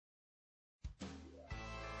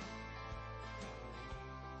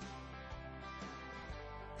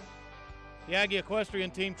The Aggie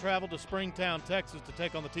equestrian team traveled to Springtown, Texas to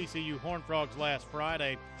take on the TCU Horned Frogs last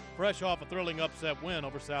Friday, fresh off a thrilling upset win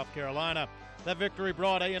over South Carolina. That victory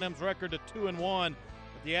brought A&M's record to 2-1,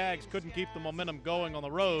 but the Ags couldn't keep the momentum going on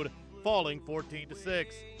the road, falling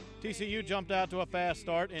 14-6. TCU jumped out to a fast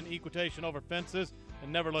start in equitation over fences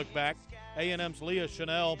and never looked back. A&M's Leah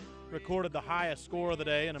Chanel recorded the highest score of the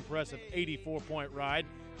day, an impressive 84-point ride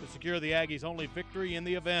to secure the Aggies' only victory in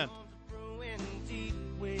the event.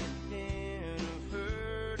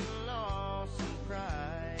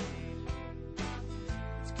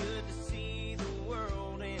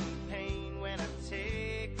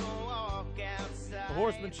 The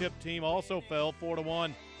horsemanship team also fell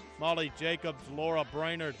 4-1. Molly Jacobs, Laura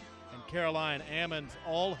Brainerd, and Caroline Ammons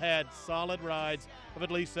all had solid rides of at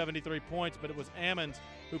least 73 points, but it was Ammons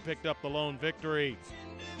who picked up the lone victory.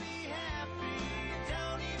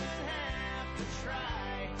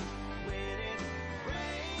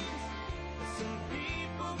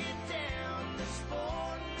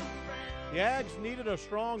 The Ags needed a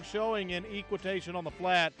strong showing in equitation on the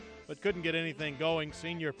flat, but couldn't get anything going.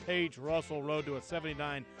 Senior Paige Russell rode to a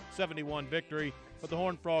 79-71 victory, but the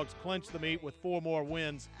Horned Frogs clinched the meet with 4 more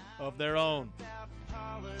wins of their own.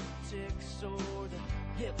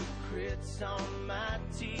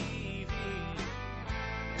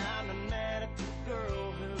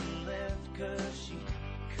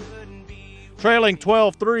 Trailing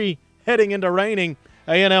 12-3 heading into reining,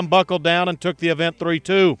 A&M buckled down and took the event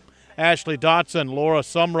 3-2. Ashley Dotson, Laura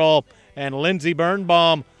Sumrall, and Lindsey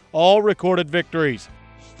Birnbaum all recorded victories.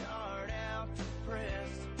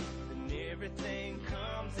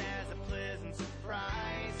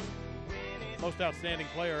 Most outstanding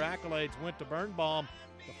player accolades went to Birnbaum,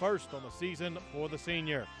 the first on the season for the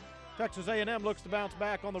senior. Texas A&M looks to bounce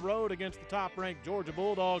back on the road against the top-ranked Georgia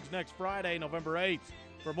Bulldogs next Friday, November 8th.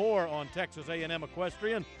 For more on Texas A&M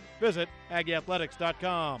equestrian, visit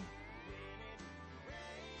AggieAthletics.com.